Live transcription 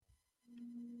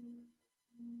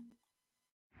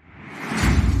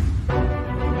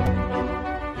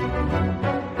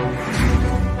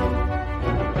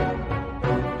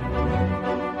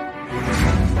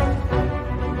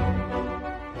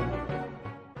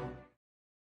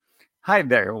Hi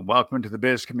there. Welcome to the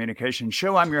Biz Communication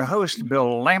Show. I'm your host,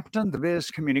 Bill Lampton, the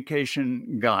Biz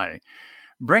Communication Guy,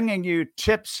 bringing you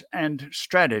tips and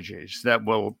strategies that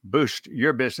will boost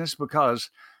your business because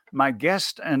my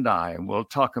guest and I will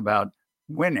talk about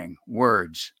winning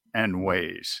words and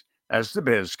ways, as the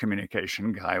Biz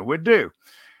Communication Guy would do.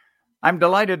 I'm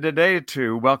delighted today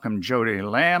to welcome Jodie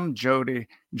Lamb. Jodi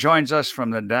joins us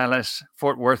from the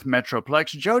Dallas-Fort Worth metroplex.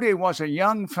 Jodi was a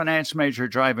young finance major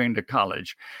driving to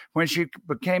college when she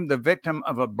became the victim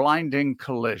of a blinding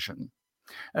collision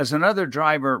as another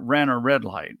driver ran a red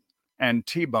light and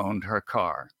T-boned her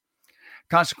car.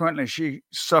 Consequently, she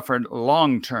suffered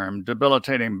long-term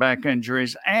debilitating back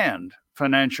injuries and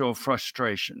financial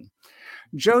frustration.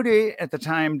 Jodi at the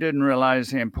time didn't realize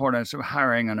the importance of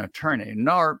hiring an attorney,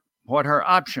 nor what her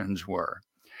options were.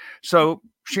 So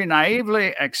she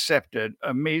naively accepted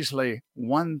a measly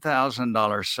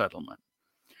 $1,000 settlement.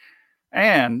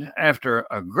 And after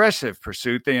aggressive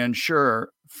pursuit, the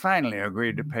insurer finally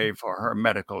agreed to pay for her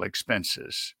medical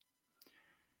expenses.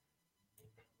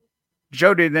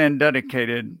 Jodi then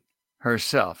dedicated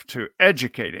herself to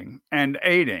educating and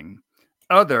aiding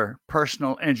other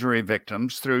personal injury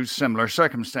victims through similar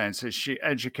circumstances. She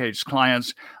educates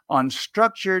clients on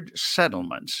structured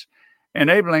settlements,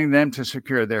 enabling them to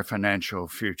secure their financial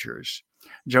futures.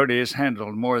 Jodi has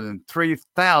handled more than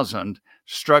 3,000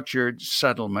 structured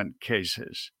settlement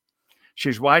cases.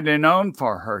 She's widely known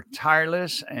for her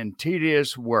tireless and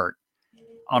tedious work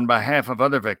on behalf of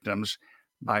other victims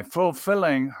by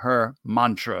fulfilling her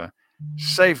mantra,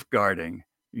 safeguarding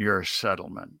your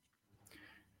settlement.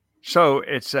 So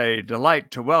it's a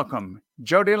delight to welcome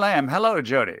Jodie Lamb. Hello,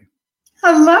 Jodi.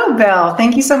 Hello, Belle.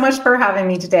 Thank you so much for having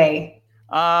me today.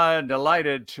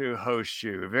 Delighted to host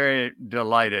you. Very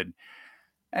delighted.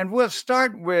 And we'll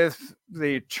start with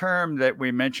the term that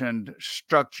we mentioned,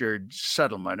 structured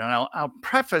settlement. And I'll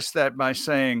preface that by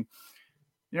saying,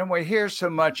 we hear so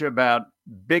much about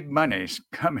big monies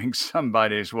coming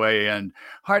somebody's way, and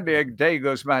hardly a day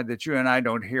goes by that you and I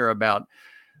don't hear about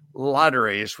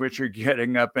lotteries, which are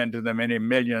getting up into the many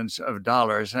millions of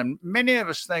dollars. And many of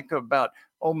us think about,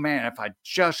 oh man, if I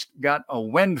just got a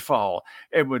windfall,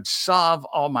 it would solve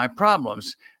all my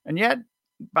problems. And yet,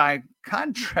 by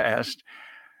contrast,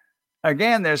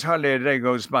 again, there's hardly a day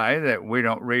goes by that we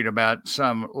don't read about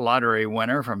some lottery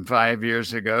winner from 5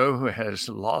 years ago who has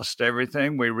lost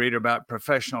everything. We read about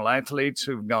professional athletes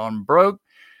who've gone broke.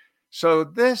 So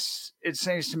this, it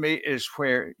seems to me, is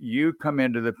where you come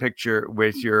into the picture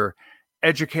with your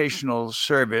educational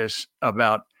service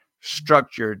about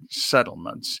structured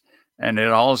settlements. And it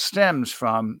all stems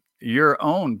from your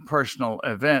own personal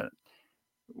event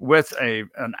with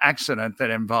an accident that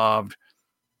involved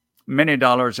many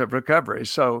dollars of recovery.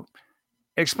 So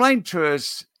explain to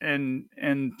us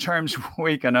in terms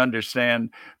we can understand,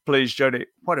 please, Jodi,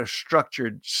 what a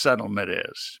structured settlement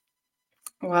is.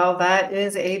 Well, that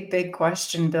is a big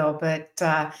question, Bill, but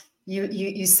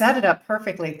you set it up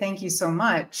perfectly. Thank you so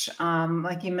much.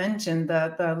 Like you mentioned,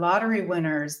 the lottery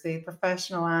winners, the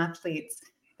professional athletes,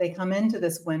 they come into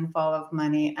this windfall of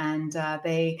money, and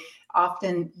they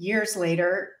often years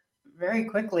later, very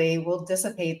quickly, will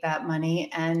dissipate that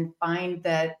money and find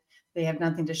that they have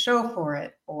nothing to show for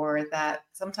it, or that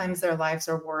sometimes their lives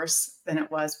are worse than it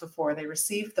was before they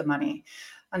received the money.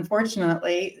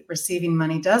 Unfortunately, receiving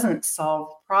money doesn't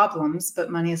solve problems, but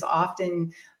money is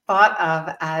often thought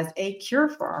of as a cure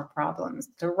for our problems,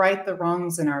 to right the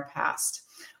wrongs in our past.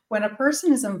 When a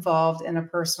person is involved in a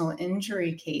personal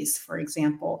injury case, for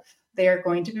example, they are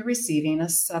going to be receiving a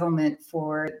settlement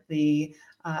for the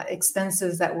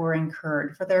expenses that were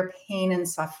incurred, for their pain and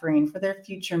suffering, for their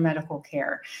future medical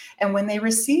care. And when they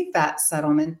receive that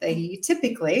settlement, they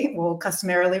typically will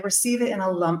customarily receive it in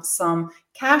a lump sum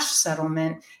cash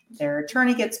settlement. Their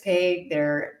attorney gets paid,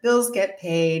 their bills get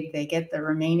paid, they get the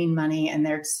remaining money, and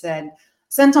they're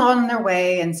sent on their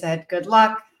way and said, good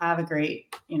luck, have a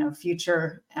great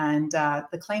future. And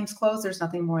the claim's closed, there's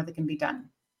nothing more that can be done.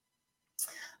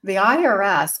 The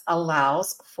IRS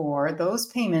allows for those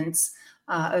payments,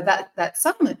 that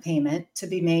settlement payment, to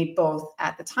be made both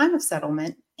at the time of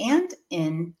settlement and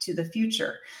into the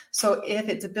future. So if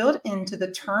it's built into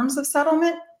the terms of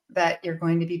settlement that you're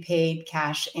going to be paid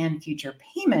cash and future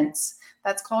payments,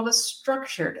 that's called a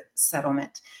structured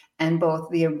settlement. And both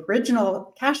the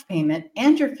original cash payment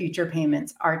and your future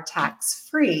payments are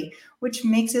tax-free, which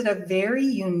makes it a very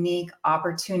unique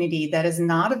opportunity that is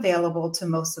not available to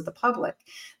most of the public.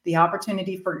 The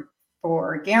opportunity for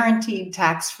guaranteed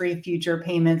tax-free future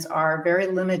payments are very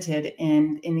limited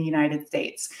in the United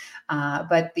States.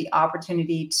 But the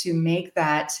opportunity to make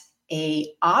that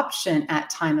a option at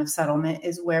time of settlement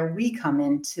is where we come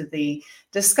into the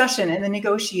discussion and the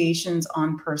negotiations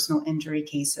on personal injury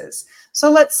cases.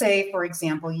 So let's say, for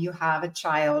example, you have a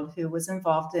child who was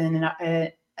involved in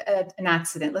an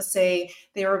accident. Let's say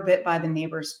they were bit by the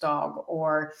neighbor's dog,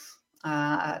 or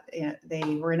they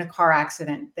were in a car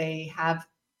accident. They have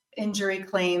injury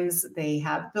claims. They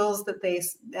have bills that they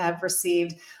have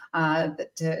received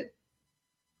to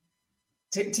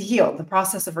heal, the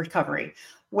process of recovery.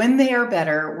 When they are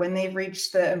better, when they've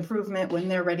reached the improvement, when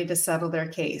they're ready to settle their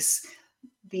case,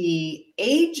 the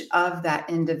age of that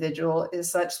individual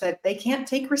is such that they can't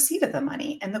take receipt of the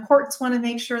money. And the courts want to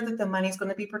make sure that the money is going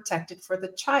to be protected for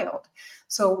the child.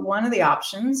 So one of the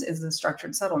options is the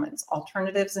structured settlements.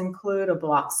 Alternatives include a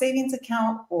block savings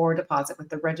account or deposit with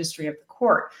the registry of the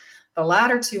court. The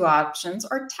latter two options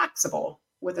are taxable.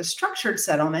 With a structured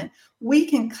settlement, we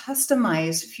can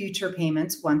customize future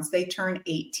payments once they turn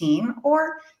 18,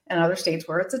 or in other states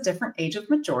where it's a different age of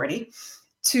majority,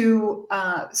 to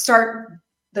start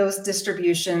those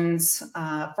distributions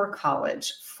for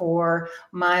college, for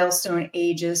milestone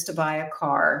ages to buy a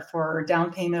car, for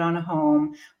down payment on a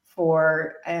home,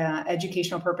 for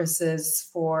educational purposes,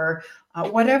 for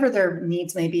whatever their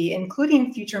needs may be,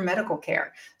 including future medical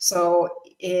care. So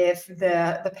if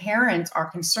the parents are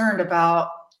concerned about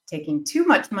taking too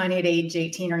much money at age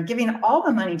 18 or giving all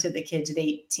the money to the kids at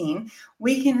 18,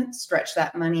 we can stretch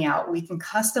that money out. We can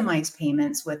customize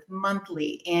payments with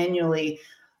monthly, annually,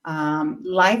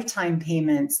 lifetime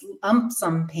payments, lump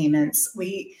sum payments.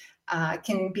 We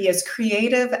can be as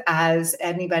creative as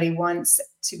anybody wants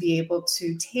to be able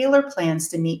to tailor plans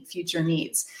to meet future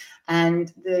needs.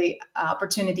 And the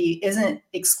opportunity isn't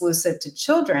exclusive to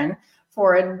children.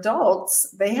 For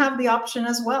adults, they have the option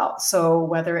as well. So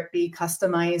whether it be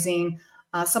customizing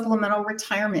supplemental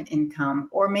retirement income,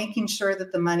 or making sure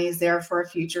that the money is there for a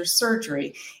future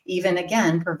surgery, even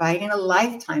again, providing a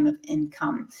lifetime of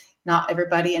income. Not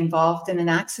everybody involved in an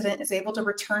accident is able to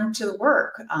return to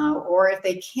work, or if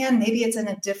they can, maybe it's in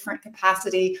a different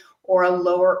capacity or a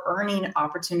lower earning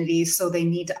opportunity, so they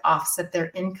need to offset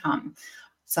their income.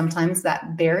 Sometimes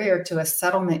that barrier to a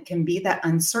settlement can be that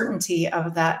uncertainty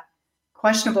of that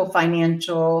questionable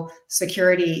financial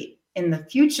security in the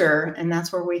future, and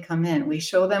that's where we come in. We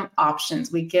show them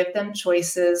options, we give them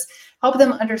choices, help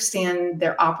them understand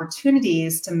their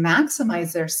opportunities to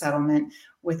maximize their settlement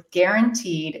with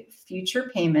guaranteed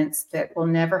future payments that will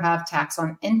never have tax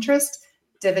on interest,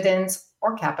 dividends,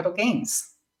 or capital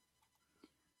gains.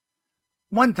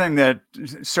 One thing that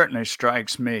certainly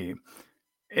strikes me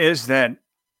is that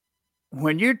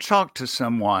when you talk to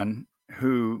someone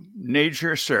who needs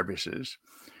your services,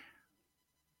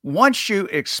 once you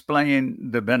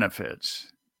explain the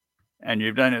benefits, and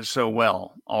you've done it so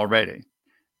well already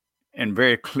in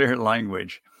very clear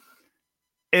language,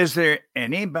 is there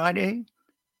anybody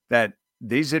that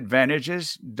these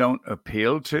advantages don't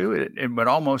appeal to? It would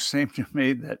almost seem to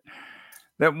me that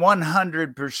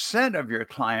 100% of your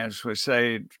clients would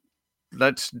say,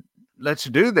 let's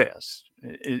do this.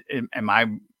 Am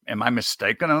I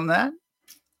mistaken on that?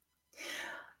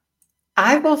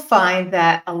 I will find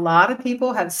that a lot of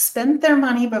people have spent their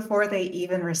money before they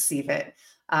even receive it.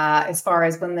 As far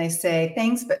as when they say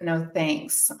thanks, but no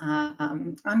thanks.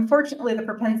 Unfortunately, the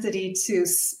propensity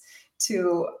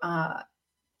to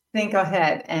think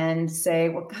ahead and say,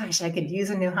 well, gosh, I could use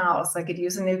a new house. I could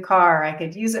use a new car. I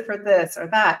could use it for this or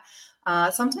that.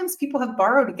 Sometimes people have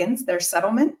borrowed against their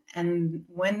settlement, and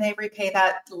when they repay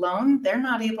that loan, they're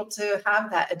not able to have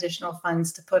that additional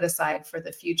funds to put aside for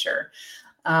the future.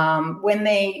 When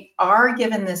they are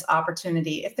given this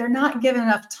opportunity, if they're not given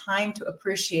enough time to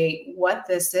appreciate what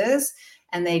this is,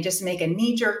 and they just make a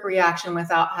knee-jerk reaction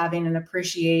without having an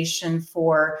appreciation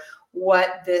for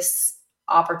what this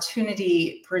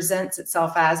opportunity presents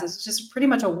itself as, is just pretty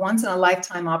much a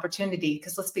once-in-a-lifetime opportunity.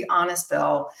 Because let's be honest,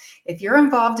 Bill, if you're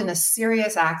involved in a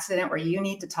serious accident where you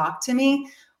need to talk to me,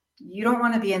 you don't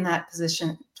want to be in that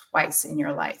position twice in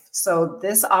your life. So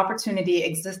this opportunity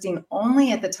existing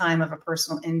only at the time of a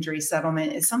personal injury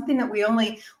settlement is something that we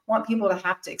only want people to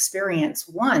have to experience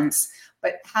once.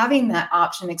 But having that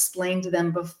option explained to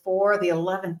them before the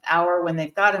 11th hour, when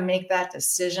they've got to make that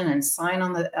decision and sign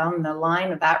on the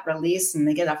line of that release, and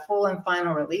they get a full and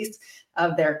final release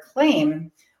of their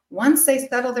claim, once they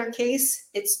settle their case,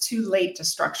 it's too late to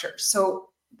structure. So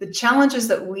the challenges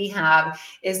that we have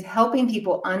is helping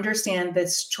people understand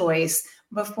this choice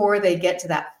before they get to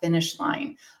that finish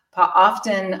line.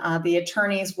 Often the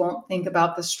attorneys won't think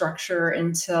about the structure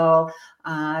until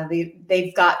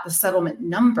they've got the settlement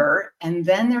number, and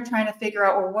then they're trying to figure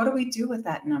out, well, what do we do with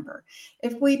that number?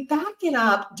 If we back it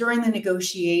up during the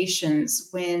negotiations,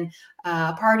 when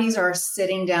parties are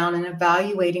sitting down and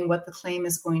evaluating what the claim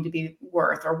is going to be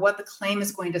worth, or what the claim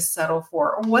is going to settle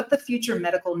for, or what the future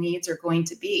medical needs are going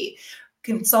to be,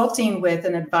 consulting with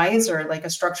an advisor like a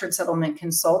structured settlement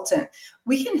consultant,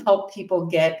 we can help people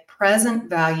get present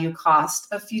value cost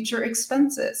of future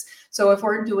expenses. So if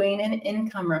we're doing an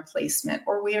income replacement,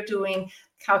 or we are doing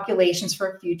calculations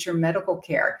for future medical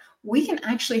care, we can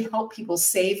actually help people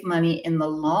save money in the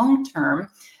long term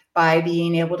by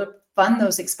being able to fund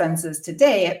those expenses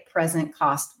today at present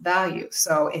cost value.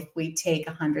 So if we take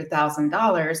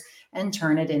 $100,000 and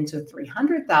turn it into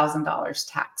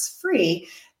 $300,000 tax-free,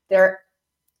 they're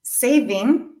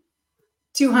saving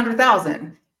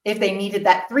 $200,000 if they needed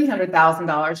that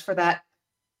 $300,000 for that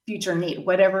future need,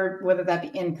 whether that be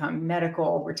income,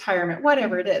 medical, retirement,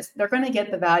 whatever it is. They're going to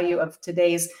get the value of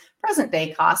today's present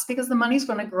day costs because the money's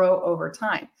going to grow over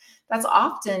time. That's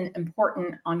often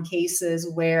important on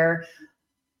cases where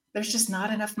there's just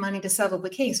not enough money to settle the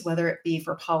case, whether it be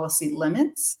for policy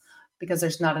limits because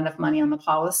there's not enough money on the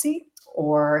policy,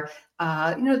 or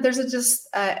there's just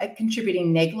a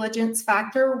contributing negligence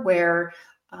factor where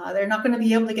they're not going to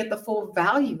be able to get the full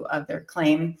value of their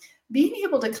claim. Being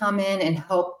able to come in and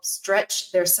help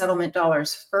stretch their settlement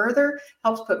dollars further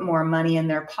helps put more money in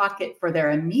their pocket for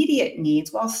their immediate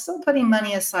needs while still putting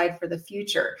money aside for the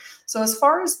future. So as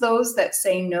far as those that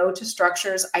say no to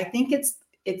structures, I think it's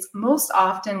most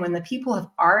often when the people have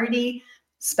already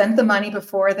spent the money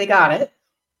before they got it,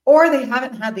 or they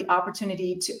haven't had the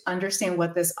opportunity to understand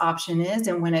what this option is.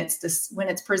 And when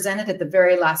it's presented at the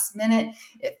very last minute,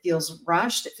 it feels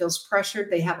rushed, it feels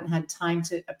pressured. They haven't had time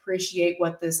to appreciate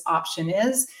what this option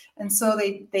is. And so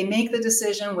they make the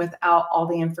decision without all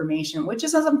the information, which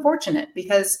is unfortunate,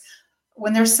 because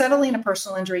when they're settling a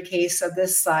personal injury case of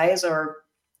this size, or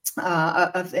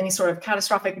of any sort of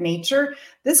catastrophic nature,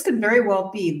 this could very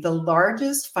well be the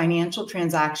largest financial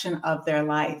transaction of their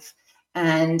life.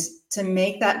 And to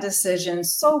make that decision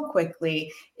so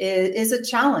quickly is a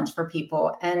challenge for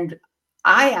people. And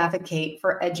I advocate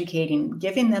for educating,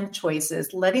 giving them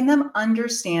choices, letting them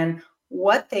understand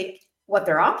what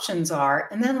their options are,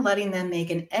 and then letting them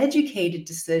make an educated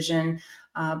decision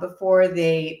before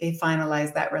they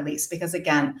finalize that release. Because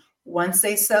again, once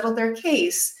they settle their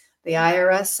case, the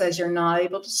IRS says you're not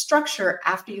able to structure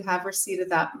after you have receipt of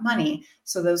that money.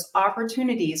 So those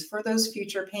opportunities for those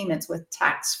future payments with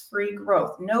tax-free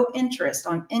growth, no interest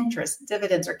on interest,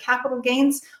 dividends, or capital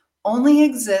gains, only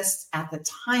exist at the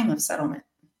time of settlement.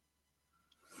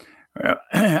 Well,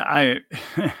 I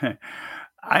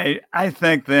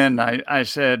think then I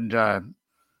said,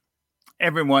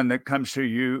 everyone that comes to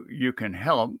you, you can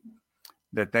help,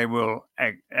 that they will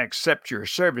accept your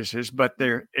services, but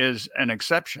there is an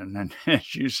exception. And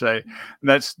as you say,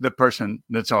 that's the person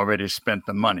that's already spent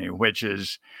the money, which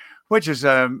is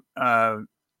a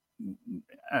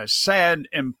sad,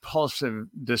 impulsive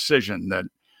decision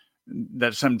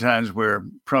that sometimes we're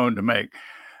prone to make.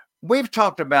 We've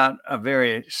talked about a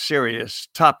very serious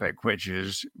topic, which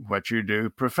is what you do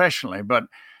professionally. But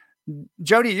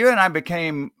Jodi, you and I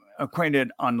became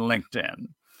acquainted on LinkedIn.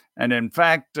 And in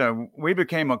fact, we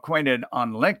became acquainted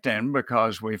on LinkedIn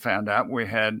because we found out we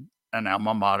had an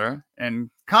alma mater in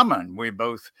common. We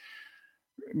both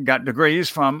got degrees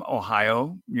from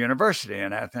Ohio University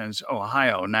in Athens,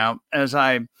 Ohio. Now, as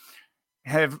I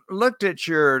have looked at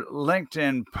your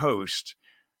LinkedIn post,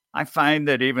 I find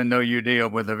that even though you deal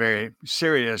with a very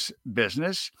serious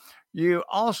business, you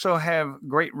also have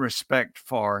great respect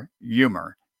for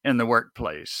humor in the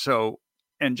workplace. So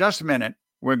in just a minute,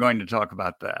 we're going to talk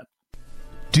about that.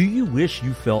 Do you wish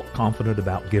you felt confident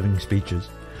about giving speeches?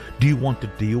 Do you want to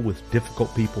deal with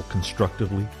difficult people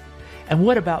constructively? And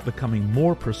what about becoming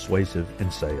more persuasive in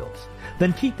sales?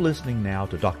 Then keep listening now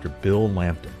to Dr. Bill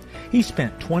Lampton. He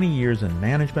spent 20 years in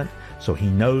management, so he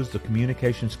knows the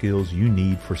communication skills you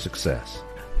need for success.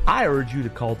 I urge you to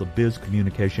call the Biz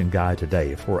Communication Guy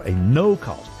today for a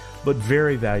no-cost but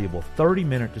very valuable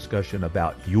 30-minute discussion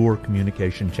about your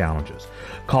communication challenges.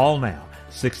 Call now,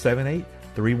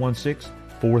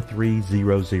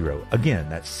 678-316-4300. Again,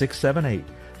 that's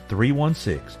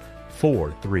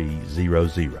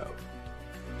 678-316-4300.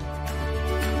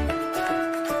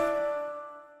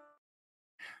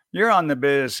 You're on the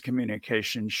Biz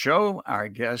Communication Show. Our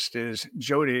guest is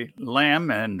Jodie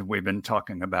Lamb, and we've been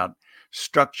talking about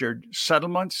structured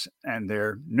settlements and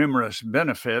their numerous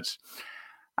benefits.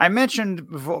 I mentioned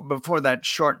before that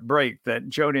short break that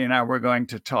Jodi and I were going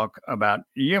to talk about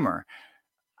humor.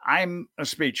 I'm a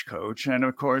speech coach, and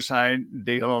of course, I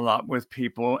deal a lot with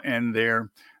people and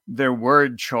their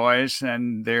word choice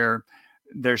and their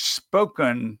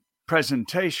spoken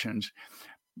presentations.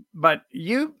 But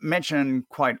you mention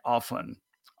quite often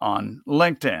on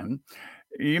LinkedIn,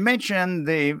 you mention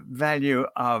the value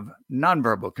of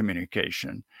nonverbal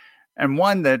communication. And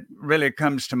one that really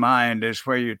comes to mind is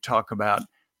where you talk about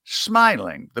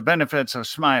smiling, the benefits of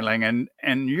smiling,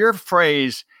 and your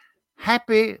phrase,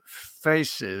 happy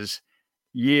faces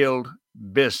yield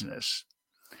business.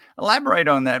 Elaborate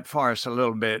on that for us a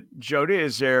little bit. Jodi,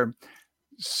 is there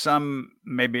some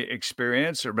maybe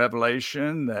experience or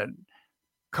revelation that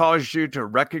caused you to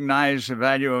recognize the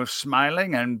value of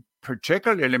smiling, and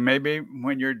particularly maybe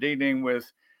when you're dealing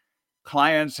with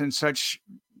clients in such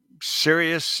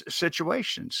serious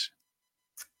situations?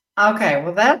 Okay,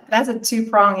 well that's a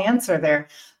two-prong answer there.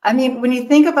 I mean, when you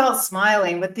think about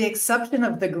smiling, with the exception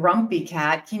of the grumpy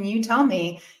cat, can you tell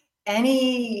me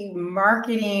any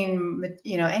marketing,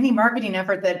 any marketing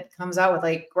effort that comes out with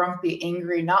like grumpy,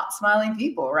 angry, not smiling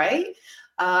people, right?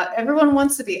 Everyone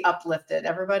wants to be uplifted.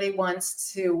 Everybody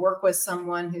wants to work with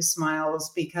someone who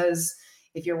smiles, because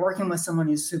if you're working with someone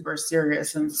who's super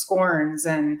serious and scorns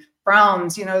and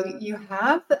frowns, you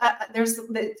have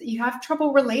you have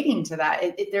trouble relating to that.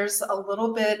 There's a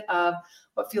little bit of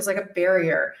what feels like a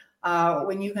barrier.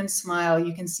 When you can smile,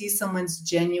 you can see someone's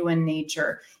genuine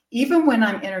nature. Even when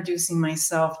I'm introducing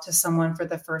myself to someone for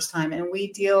the first time, and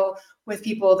we deal with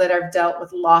people that have dealt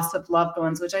with loss of loved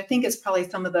ones, which I think is probably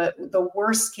some of the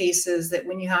worst cases, that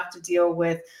when you have to deal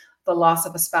with the loss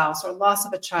of a spouse or loss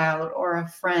of a child or a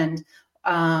friend,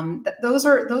 those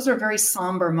are very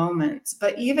somber moments.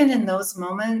 But even in those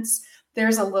moments,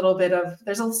 there's still a little bit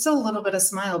of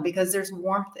smile, because there's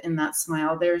warmth in that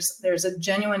smile. There's a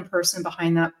genuine person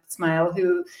behind that smile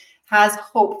who has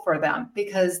hope for them,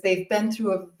 because they've been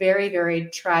through a very, very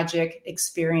tragic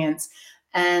experience.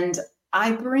 And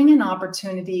I bring an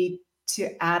opportunity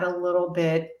to add a little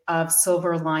bit of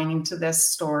silver lining to this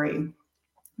story.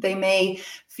 They may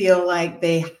feel like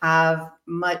they have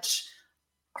much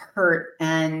hurt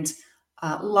and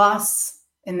loss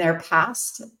in their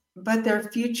past, but their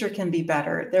future can be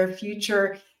better. Their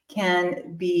future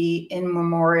can be in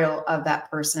memorial of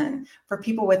that person. For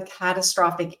people with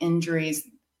catastrophic injuries,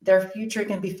 their future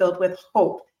can be filled with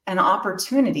hope and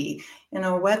opportunity.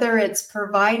 Whether it's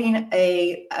providing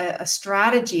a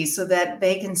strategy so that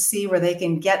they can see where they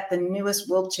can get the newest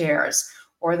wheelchairs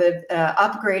or the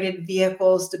upgraded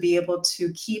vehicles to be able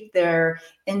to keep their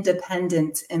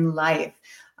independence in life.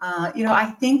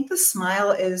 I think the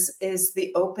smile is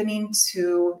the opening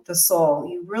to the soul.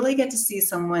 You really get to see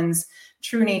someone's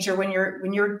true nature when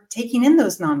you're taking in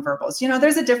those nonverbals.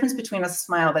 There's a difference between a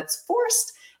smile that's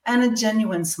forced and a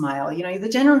genuine smile. The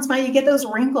genuine smile, you get those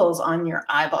wrinkles on your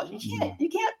eyeballs. You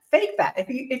can't fake that.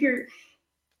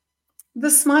 The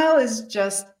smile is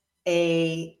just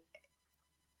a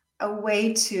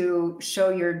way to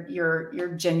show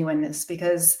your genuineness,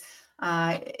 because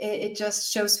it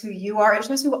just shows who you are. It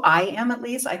shows who I am, at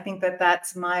least. I think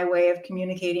that's my way of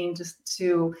communicating, just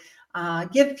to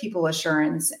give people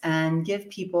assurance and give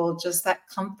people just that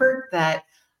comfort that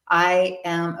I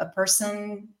am a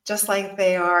person just like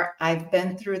they are. I've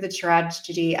been through the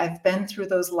tragedy. I've been through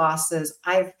those losses.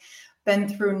 I've been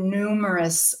through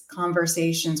numerous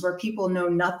conversations where people know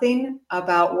nothing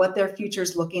about what their future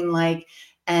is looking like,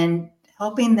 and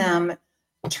helping them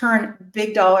turn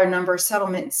big dollar number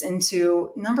settlements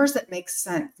into numbers that make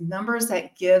sense, numbers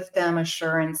that give them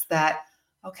assurance that,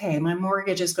 okay, my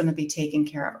mortgage is going to be taken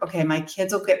care of. Okay, my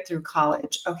kids will get through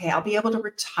college. Okay, I'll be able to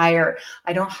retire.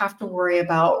 I don't have to worry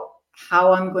about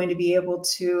how I'm going to be able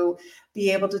to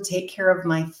take care of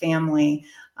my family.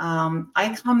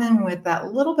 I come in with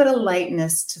that little bit of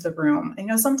lightness to the room.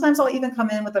 Sometimes I'll even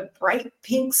come in with a bright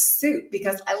pink suit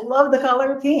because I love the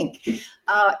color pink.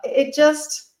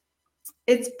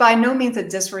 It's by no means a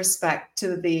disrespect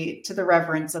to the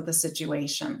reverence of the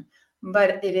situation,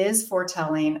 but it is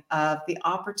foretelling of the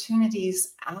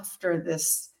opportunities after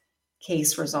this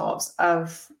case resolves.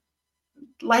 Of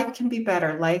life can be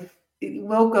better. Life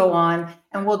will go on,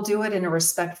 and we'll do it in a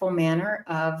respectful manner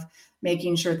of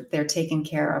making sure that they're taken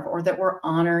care of, or that we're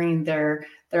honoring their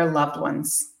loved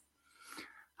ones.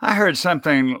 I heard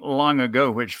something long ago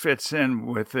which fits in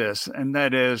with this, and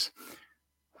that is,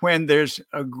 when there's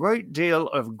a great deal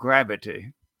of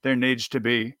gravity, there needs to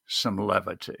be some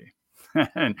levity.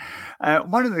 And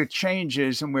one of the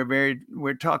changes, and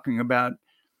we're talking about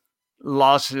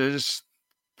losses,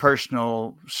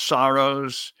 personal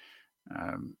sorrows,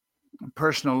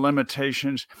 personal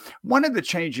limitations. One of the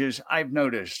changes I've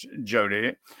noticed,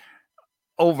 Jodi,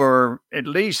 over at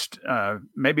least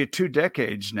maybe 2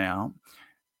 decades now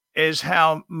is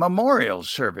how memorial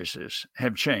services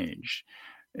have changed.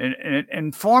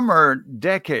 In former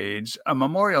decades, a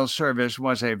memorial service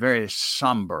was a very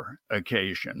somber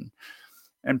occasion,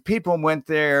 and people went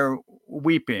there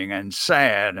weeping and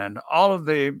sad, and all of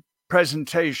the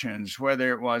presentations,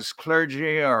 whether it was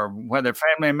clergy or whether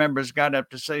family members got up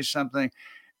to say something,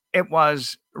 it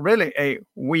was really a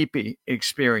weepy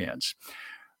experience.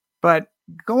 But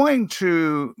going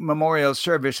to memorial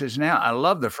services now, I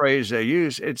love the phrase they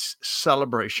use, it's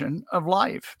celebration of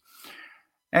life.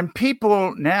 And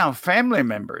people now, family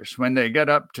members, when they get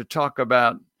up to talk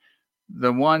about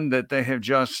the one that they have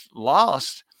just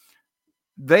lost,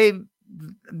 they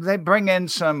bring in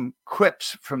some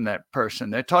quips from that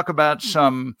person. They talk about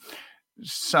some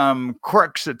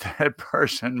quirks that that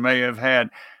person may have had.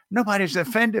 Nobody's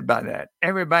offended by that.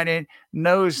 Everybody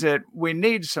knows that we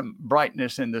need some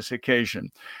brightness in this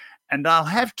occasion. And I'll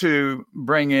have to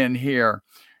bring in here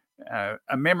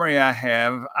a memory I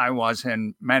have. I was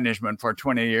in management for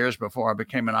 20 years before I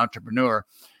became an entrepreneur.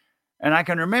 And I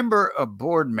can remember a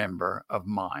board member of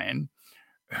mine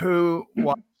who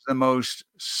was the most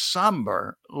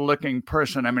somber looking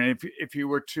person. I mean, if you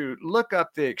were to look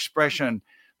up the expression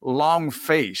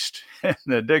long-faced in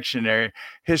the dictionary,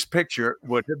 his picture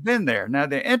would have been there. Now,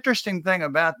 the interesting thing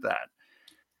about that,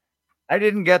 I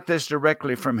didn't get this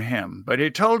directly from him, but he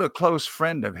told a close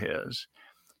friend of his,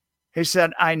 he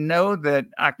said, I know that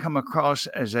I come across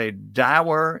as a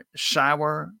dour,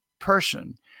 sour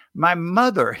person. My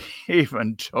mother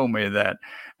even told me that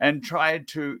and tried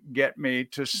to get me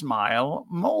to smile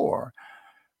more.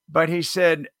 But he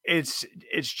said, it's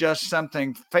just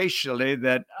something facially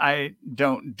that I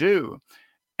don't do.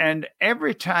 And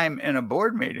every time in a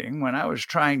board meeting, when I was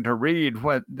trying to read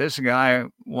what this guy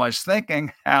was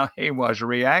thinking, how he was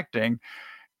reacting,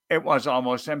 it was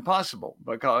almost impossible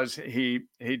because he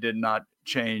did not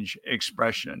change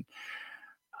expression.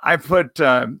 I put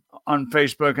on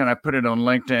Facebook and I put it on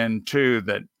LinkedIn too,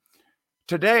 that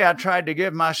today I tried to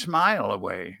give my smile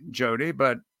away, Jodi,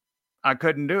 but I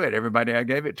couldn't do it. Everybody I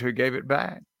gave it to gave it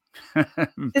back.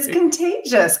 It's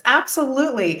contagious.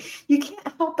 Absolutely. You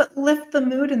can't help but lift the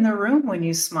mood in the room when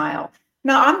you smile.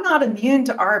 Now, I'm not immune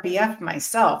to RBF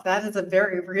myself. That is a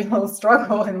very real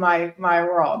struggle in my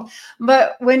world.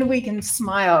 But when we can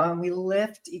smile and we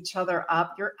lift each other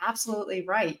up, you're absolutely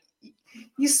right.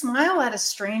 You smile at a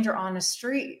stranger on the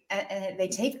street and they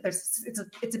take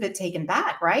it's a bit taken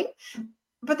back, right?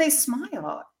 But they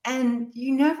smile and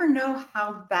you never know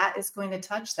how that is going to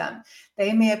touch them.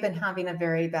 They may have been having a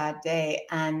very bad day,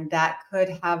 and that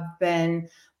could have been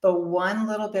the one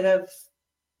little bit of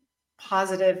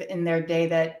positive in their day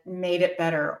that made it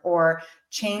better or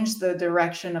changed the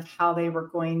direction of how they were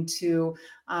going to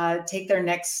take their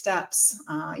next steps.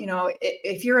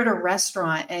 If you're at a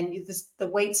restaurant and the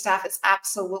wait staff is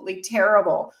absolutely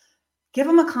terrible, give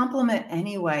them a compliment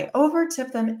anyway, over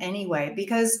tip them anyway,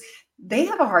 because they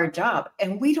have a hard job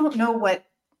and we don't know what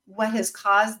has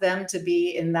caused them to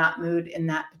be in that mood in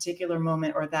that particular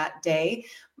moment or that day.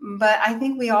 But I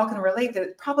think we all can relate that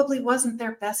it probably wasn't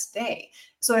their best day.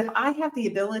 So if I have the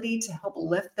ability to help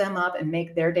lift them up and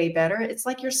make their day better, it's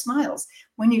like your smiles.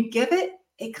 When you give it,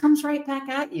 it comes right back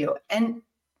at you. And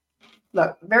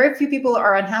look, very few people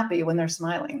are unhappy when they're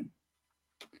smiling.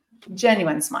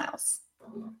 Genuine smiles.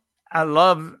 I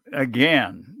love,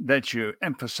 again, that you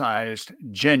emphasized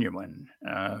genuine.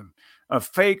 A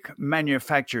fake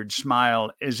manufactured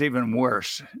smile is even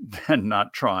worse than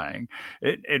not trying.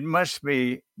 It must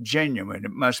be genuine.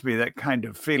 It must be that kind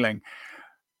of feeling.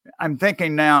 I'm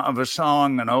thinking now of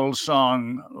an old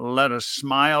song, Let a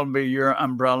Smile Be Your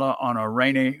Umbrella on a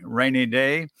Rainy, Rainy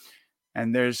Day.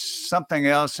 And there's something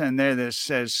else in there that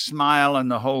says, smile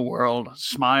and the whole world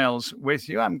smiles with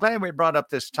you. I'm glad we brought up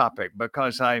this topic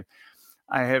because I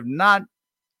have not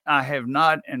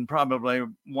in probably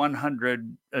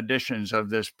 100 editions of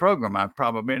this program, I've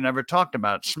probably never talked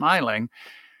about smiling.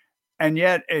 And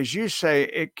yet, as you say,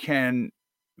 it can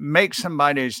make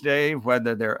somebody's day,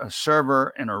 whether they're a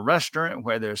server in a restaurant,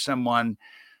 whether someone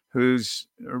who's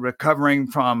recovering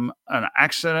from an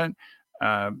accident,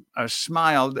 a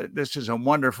smile. This is a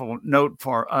wonderful note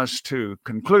for us to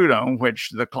conclude on, which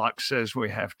the clock says we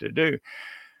have to do.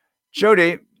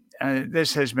 Jodi,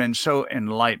 this has been so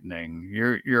enlightening.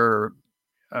 You're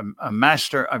a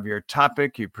master of your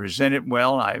topic. You present it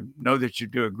well. I know that you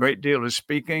do a great deal of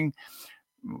speaking.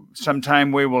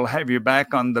 Sometime we will have you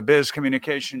back on the Biz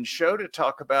Communications Show to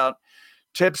talk about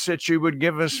tips that you would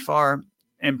give us for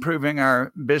improving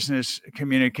our business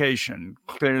communication.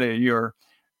 Clearly,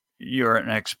 you're an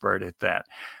expert at that.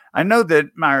 I know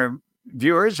that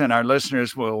viewers and our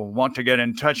listeners will want to get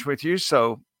in touch with you.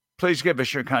 So please give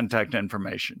us your contact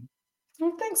information.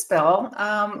 Well, thanks, Bill.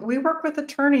 We work with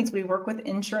attorneys, we work with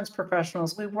insurance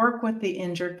professionals, we work with the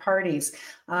injured parties,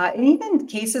 and even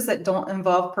cases that don't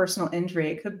involve personal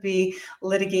injury. It could be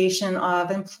litigation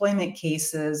of employment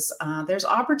cases. There's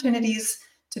opportunities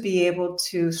to be able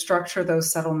to structure those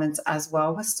settlements as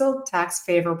well with still tax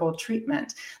favorable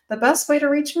treatment. The best way to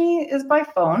reach me is by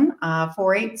phone.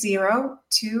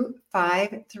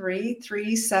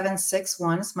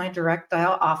 480-253-3761 is my direct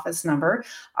dial office number.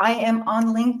 I am on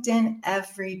LinkedIn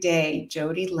every day,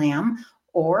 Jodie Lamb,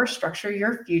 or Structure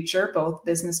Your Future, both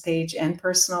business page and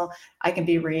personal. I can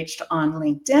be reached on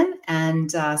LinkedIn, and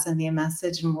send me a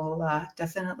message and we'll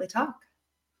definitely talk.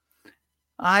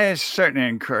 I certainly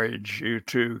encourage you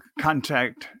to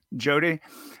contact Jodi,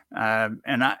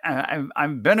 and I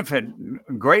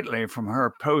benefit greatly from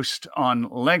her post on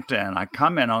LinkedIn. I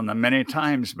comment on them many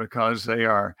times because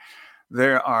there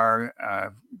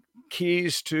are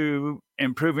keys to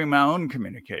improving my own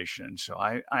communication. So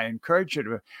I encourage you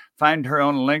to find her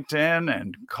on LinkedIn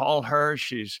and call her.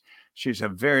 She's a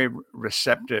very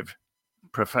receptive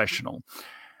professional.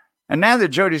 And now that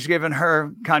Jodi's given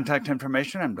her contact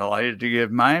information, I'm delighted to give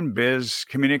mine, Biz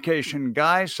Communication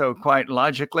Guy. So quite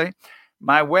logically,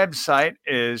 my website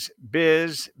is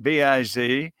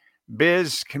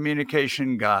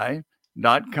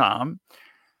bizcommunicationguy.com.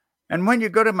 And when you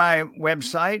go to my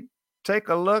website, take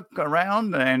a look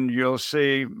around and you'll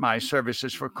see my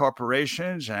services for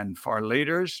corporations and for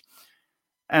leaders.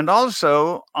 And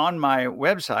also on my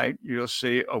website, you'll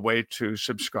see a way to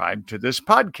subscribe to this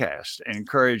podcast. I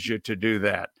encourage you to do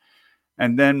that.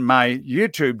 And then my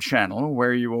YouTube channel,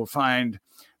 where you will find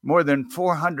more than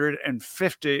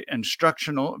 450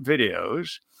 instructional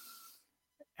videos,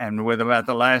 and with about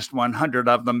the last 100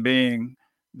 of them being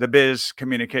the Biz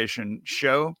Communication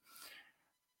Show.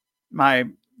 My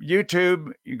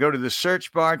YouTube, you go to the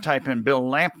search bar, type in Bill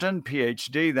Lampton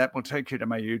Ph.D. That will take you to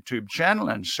my YouTube channel.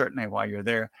 And certainly while you're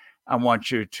there, I want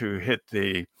you to hit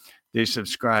the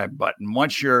subscribe button.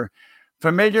 Once you're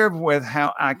familiar with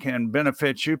how I can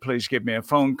benefit you, please give me a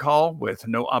phone call with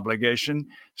no obligation,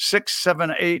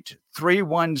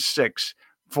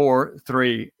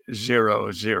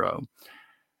 678-316-4300.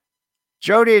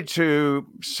 Jodi, to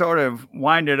sort of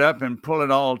wind it up and pull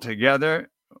it all together,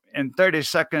 in 30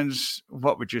 seconds,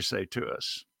 what would you say to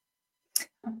us?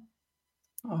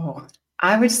 Oh,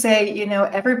 I would say,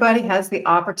 everybody has the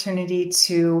opportunity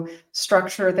to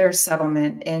structure their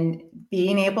settlement, and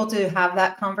being able to have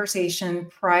that conversation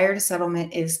prior to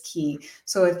settlement is key.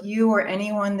 So if you or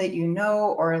anyone that you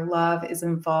know or love is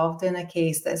involved in a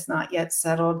case that's not yet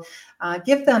settled,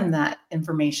 give them that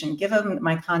information. Give them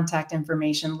my contact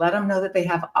information. Let them know that they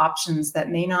have options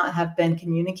that may not have been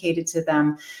communicated to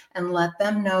them, and let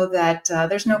them know that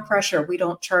there's no pressure. We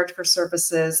don't charge for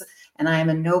services. And I am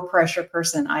a no pressure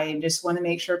person. I just want to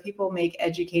make sure people make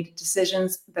educated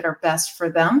decisions that are best for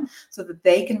them so that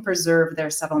they can preserve their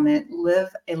settlement,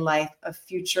 live a life of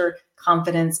future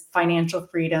confidence, financial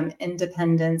freedom,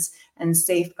 independence, and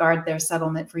safeguard their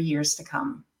settlement for years to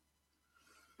come.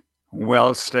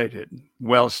 Well stated.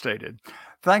 Well stated.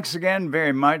 Thanks again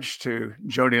very much to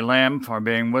Jodie Lamb for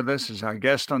being with us as our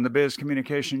guest on the Biz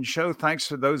Communication Show. Thanks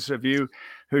to those of you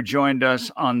who joined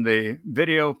us on the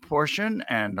video portion,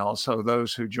 and also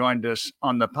those who joined us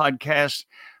on the podcast.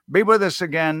 Be with us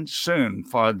again soon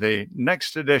for the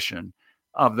next edition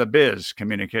of the Biz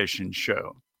Communication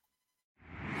Show.